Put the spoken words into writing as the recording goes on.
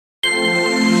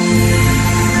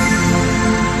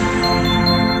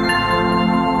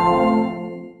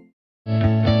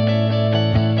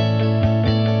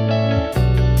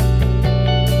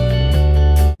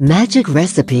magic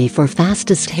recipe for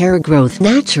fastest hair growth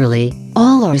naturally,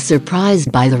 all are surprised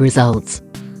by the results.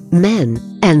 Men,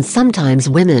 and sometimes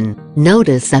women,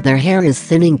 notice that their hair is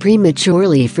thinning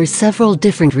prematurely for several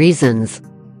different reasons.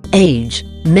 Age,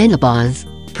 menopause,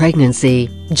 pregnancy,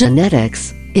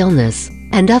 genetics, illness,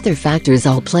 and other factors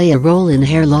all play a role in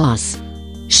hair loss.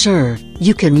 Sure,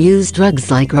 you can use drugs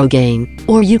like Rogaine,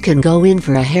 or you can go in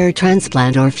for a hair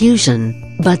transplant or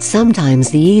fusion, but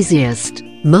sometimes the easiest,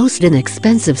 most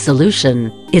inexpensive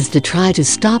solution is to try to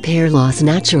stop hair loss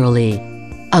naturally.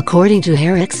 According to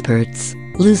hair experts,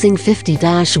 losing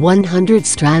 50-100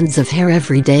 strands of hair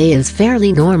every day is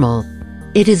fairly normal.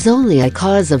 It is only a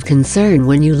cause of concern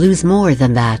when you lose more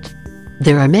than that.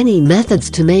 There are many methods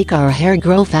to make our hair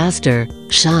grow faster,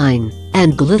 shine,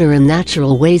 and glitter in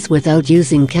natural ways without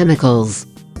using chemicals.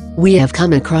 We have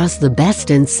come across the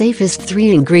best and safest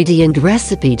 3-ingredient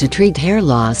recipe to treat hair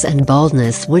loss and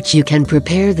baldness, which you can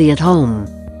prepare at home.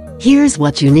 Here's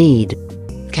what you need.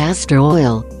 Castor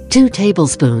oil, 2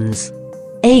 tablespoons.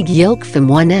 Egg yolk from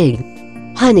 1 egg.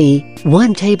 Honey,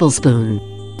 1 tablespoon.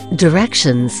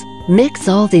 Directions: mix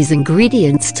all these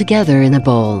ingredients together in a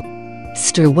bowl.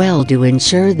 Stir well to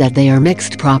ensure that they are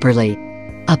mixed properly.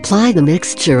 Apply the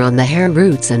mixture on the hair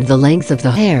roots and the length of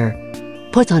the hair.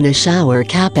 Put on a shower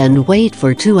cap and wait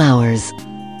for 2 hours.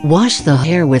 Wash the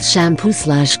hair with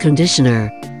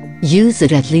shampoo/conditioner. Use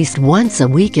it at least once a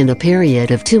week in a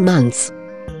period of 2 months.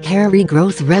 Hair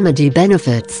regrowth remedy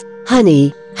benefits.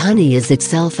 Honey. Honey is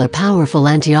itself a powerful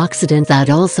antioxidant that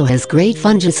also has great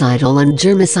fungicidal and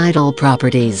germicidal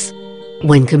properties.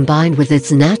 When combined with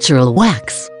its natural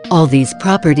wax, all these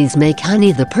properties make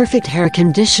honey the perfect hair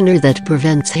conditioner that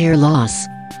prevents hair loss.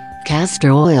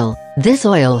 Castor oil. This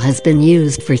oil has been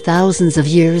used for thousands of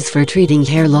years for treating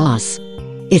hair loss.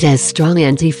 It has strong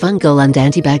antifungal and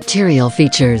antibacterial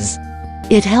features.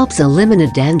 It helps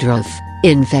eliminate dandruff,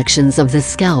 infections of the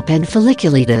scalp and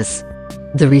folliculitis.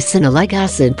 The ricinoleic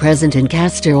acid present in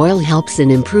castor oil helps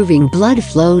in improving blood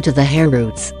flow to the hair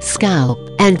roots, scalp,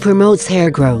 and promotes hair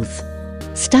growth.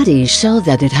 Studies show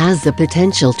that it has the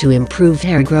potential to improve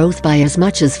hair growth by as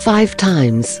much as 5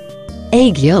 times.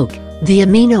 Egg yolk. The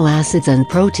amino acids and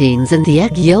proteins in the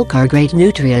egg yolk are great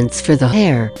nutrients for the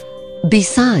hair.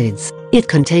 Besides, it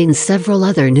contains several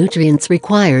other nutrients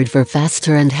required for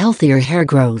faster and healthier hair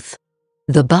growth.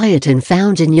 The biotin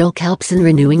found in yolk helps in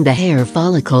renewing the hair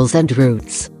follicles and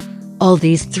roots. All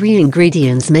these 3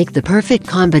 ingredients make the perfect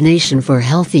combination for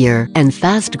healthier and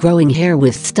fast-growing hair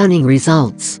with stunning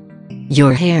results.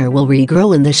 Your hair will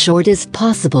regrow in the shortest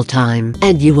possible time,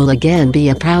 and you will again be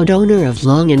a proud owner of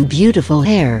long and beautiful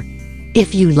hair.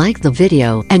 If you like the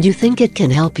video and you think it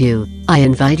can help you, I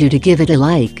invite you to give it a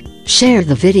like, share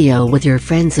the video with your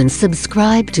friends and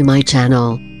subscribe to my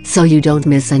channel, so you don't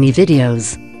miss any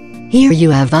videos. Here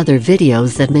you have other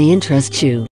videos that may interest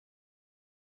you.